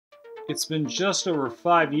It's been just over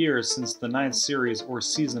 5 years since the 9th series or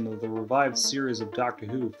season of the revived series of Doctor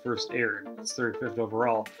Who first aired, its 35th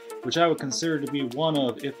overall, which I would consider to be one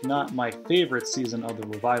of, if not my favorite season of the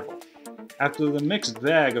revival. After the mixed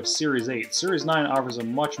bag of Series 8, Series 9 offers a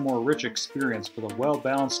much more rich experience with a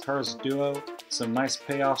well-balanced TARDIS duo, some nice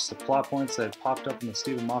payoffs to plot points that had popped up in the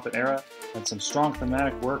Stephen Moffat era, and some strong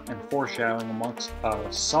thematic work and foreshadowing amongst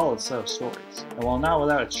a solid set of stories. And while not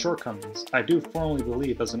without its shortcomings, I do firmly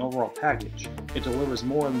believe as an overall package, it delivers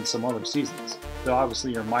more than some other seasons, though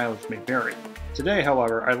obviously your mileage may vary. Today,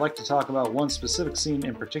 however, I'd like to talk about one specific scene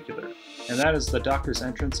in particular, and that is the Doctor's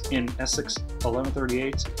entrance in Essex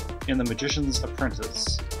 1138 in The Magician's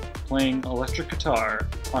Apprentice, playing electric guitar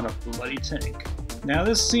on a bloody tank. Now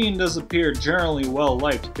this scene does appear generally well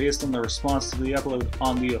liked based on the response to the upload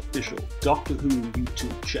on the official Doctor Who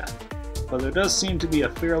YouTube channel, but there does seem to be a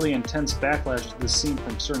fairly intense backlash to this scene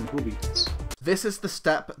from certain Whovians. This is the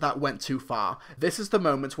step that went too far. This is the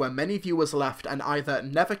moment where many viewers left and either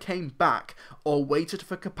never came back or waited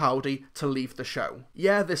for Capaldi to leave the show.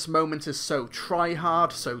 Yeah, this moment is so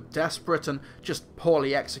try-hard, so desperate, and just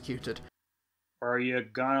poorly executed. Are you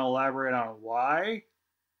gonna elaborate on why?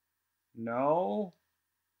 No?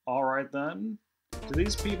 Alright then. To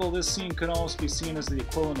these people, this scene could almost be seen as the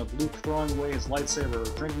equivalent of Luke throwing away his lightsaber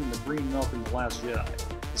or drinking the green milk in The Last Jedi.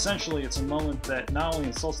 Essentially, it's a moment that not only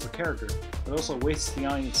insults the character, but also wastes the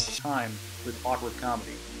audience's time with awkward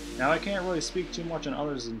comedy. Now, I can't really speak too much on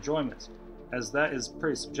others' enjoyment, as that is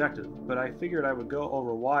pretty subjective, but I figured I would go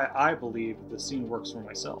over why I believe the scene works for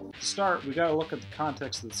myself. To start, we gotta look at the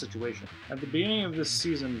context of the situation. At the beginning of this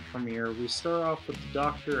season premiere, we start off with the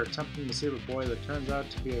Doctor attempting to save a boy that turns out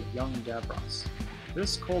to be a young Davros.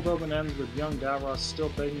 This cold open ends with young Davros still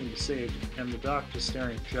begging to be saved, and the Doctor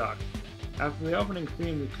staring in shock. After the opening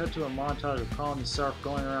theme, we cut to a montage of Colin and Sarf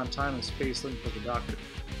going around time and space looking for the Doctor.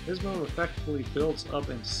 This move effectively builds up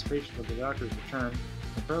anticipation of the Doctor's return,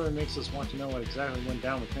 and further makes us want to know what exactly went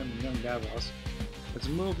down with him and young Davros. It's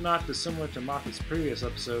a move not dissimilar to Moffat's previous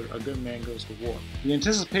episode, A Good Man Goes to War. The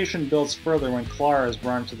anticipation builds further when Clara is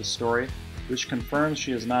brought into the story, which confirms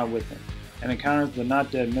she is not with him, and encounters the not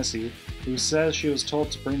dead Missy, who says she was told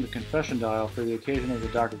to bring the confession dial for the occasion of the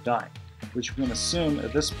Doctor dying, which we can assume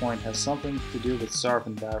at this point has something to do with Sarf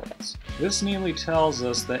and Davros. This neatly tells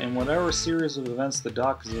us that in whatever series of events the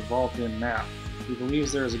Doc is involved in now, he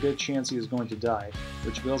believes there is a good chance he is going to die,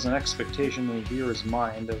 which builds an expectation in the viewer's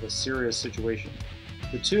mind of a serious situation.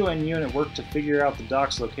 The two in unit work to figure out the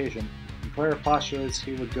Doc's location, and Claire postulates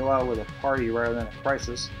he would go out with a party rather than a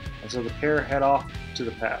crisis, and so the pair head off to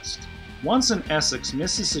the past. Once in Essex,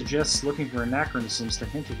 Missy suggests looking for anachronisms to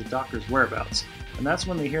hint at the Doctor's whereabouts, and that's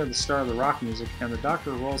when they hear the start of the rock music and the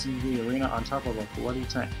Doctor rolls into the arena on top of a bloody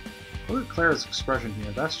tank. Look at Clara's expression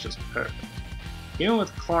here, that's just perfect. Even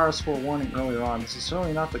with Clara's forewarning earlier on, this is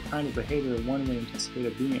certainly not the kind of behavior one would anticipate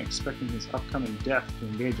a being expecting his upcoming death to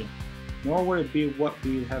engage in, nor would it be what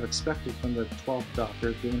we'd have expected from the 12th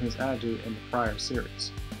Doctor given his attitude in the prior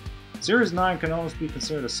series. Series 9 can almost be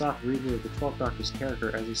considered a soft reboot of the 12th Doctor's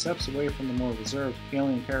character as he steps away from the more reserved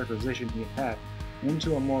alien characterization he had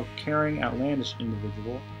into a more caring, outlandish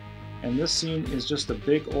individual, and this scene is just a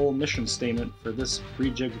big old mission statement for this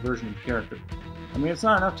rejigged version of the character. I mean, it's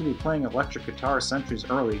not enough to be playing electric guitar centuries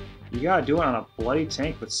early, you gotta do it on a bloody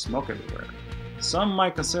tank with smoke everywhere. Some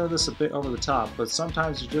might consider this a bit over the top, but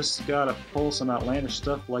sometimes you just gotta pull some outlandish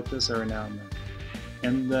stuff like this every now and then.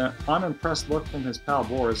 And the unimpressed look from his pal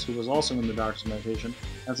Boris, who was also in the Doctor's meditation,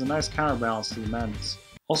 has a nice counterbalance to the madness.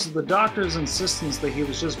 Also, the Doctor's insistence that he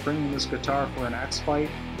was just bringing this guitar for an axe fight,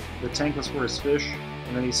 the tank was for his fish,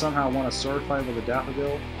 and that he somehow won a sword fight with a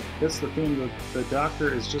daffodil, fits the theme that the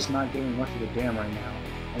Doctor is just not giving much of a damn right now,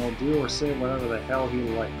 and will do or say whatever the hell he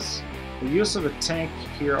likes. The use of a tank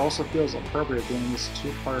here also feels appropriate given this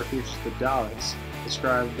two-parter features the Daleks,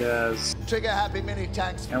 described as trigger-happy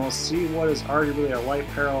mini-tanks, and we'll see what is arguably a light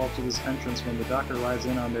parallel to this entrance when the Doctor rides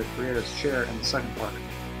in on their creator's chair in the second part.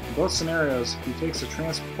 In both scenarios, he takes a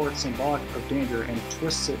transport symbolic of danger and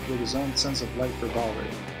twists it with his own sense of light frivolity.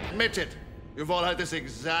 Admit it, you've all had this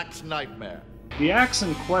exact nightmare. The axe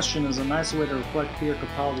in question is a nice way to reflect Peter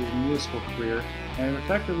Capaldi's musical career, and it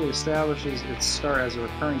effectively establishes its start as a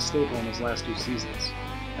recurring staple in his last two seasons.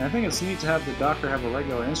 And I think it's neat to have the Doctor have a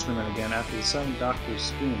regular instrument again after the 7th Doctor's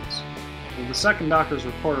spoons, but the 2nd Doctor's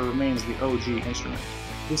recorder remains the OG instrument.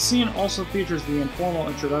 This scene also features the informal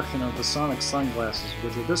introduction of the sonic sunglasses,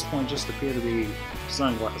 which at this point just appear to be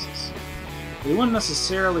sunglasses. We wouldn't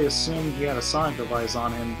necessarily assume he had a sonic device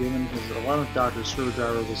on him given his 11th Doctor's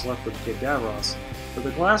screwdriver was left with Kid Davros, but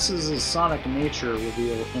the glasses' sonic nature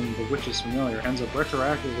reveal in The Witch's Familiar ends up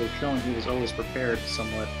retroactively showing he was always prepared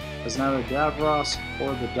somewhat as neither Davros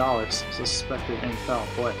or the Daleks suspected any foul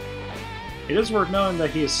play. It is worth noting that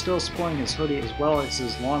he is still sporting his hoodie as well as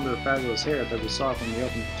his longer, fabulous hair that we saw from the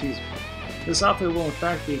opening teaser. This outfit will in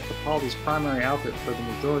fact be Capaldi's primary outfit for the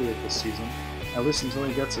majority of this season, at least until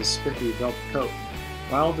he gets his spiffy velvet coat.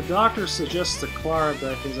 While the Doctor suggests to Clara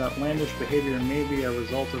that his outlandish behavior may be a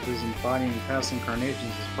result of his embodying past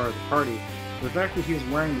incarnations as part of the party, the fact that he's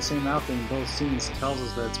wearing the same outfit in both scenes tells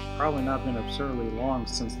us that it's probably not been absurdly long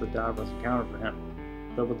since the Davros encounter for him,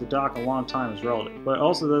 though with the Doc a long time is relative, but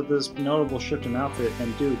also that this notable shift in outfit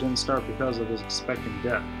and do didn't start because of his expecting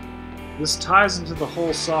death. This ties into the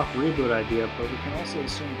whole soft reboot idea, but we can also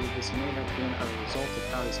assume that this may have been a result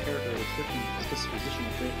of how his character was shifting his disposition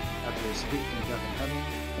a bit after his speech from Death in Heaven,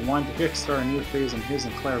 and wanting to kickstart a new phase in his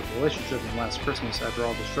and Claire's relationship in Last Christmas after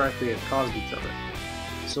all the strife they had caused each other.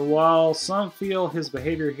 So while some feel his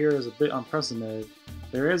behavior here is a bit unprecedented,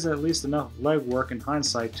 there is at least enough legwork in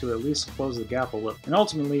hindsight to at least close the gap a little. And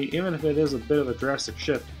ultimately, even if it is a bit of a drastic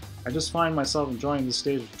shift, I just find myself enjoying this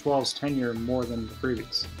stage of 12's tenure more than the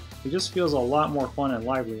previous. It just feels a lot more fun and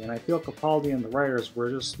lively, and I feel Capaldi and the writers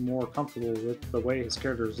were just more comfortable with the way his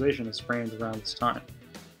characterization is framed around this time.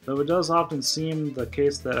 Though it does often seem the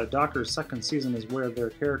case that a Doctor's second season is where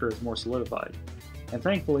their character is more solidified. And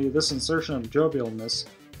thankfully, this insertion of jovialness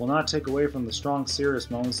will not take away from the strong serious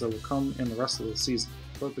moments that will come in the rest of the season.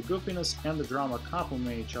 Both the goofiness and the drama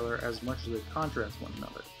complement each other as much as they contrast one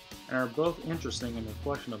another, and are both interesting in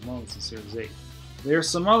reflection of moments in Series 8. There's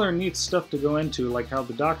some other neat stuff to go into, like how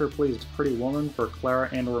the Doctor plays Pretty Woman for Clara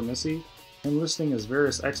and or Missy, him listing his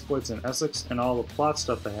various exploits in Essex, and all the plot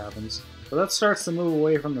stuff that happens, but that starts to move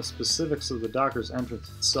away from the specifics of the Doctor's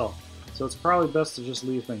entrance itself, so it's probably best to just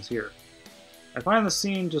leave things here. I find the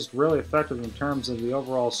scene just really effective in terms of the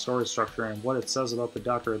overall story structure and what it says about the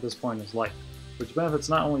Doctor at this point in his life, which benefits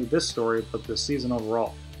not only this story, but this season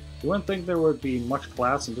overall. You wouldn't think there would be much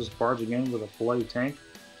class in just barging in with a bloody tank,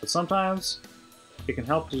 but sometimes it can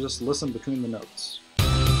help to just listen between the notes.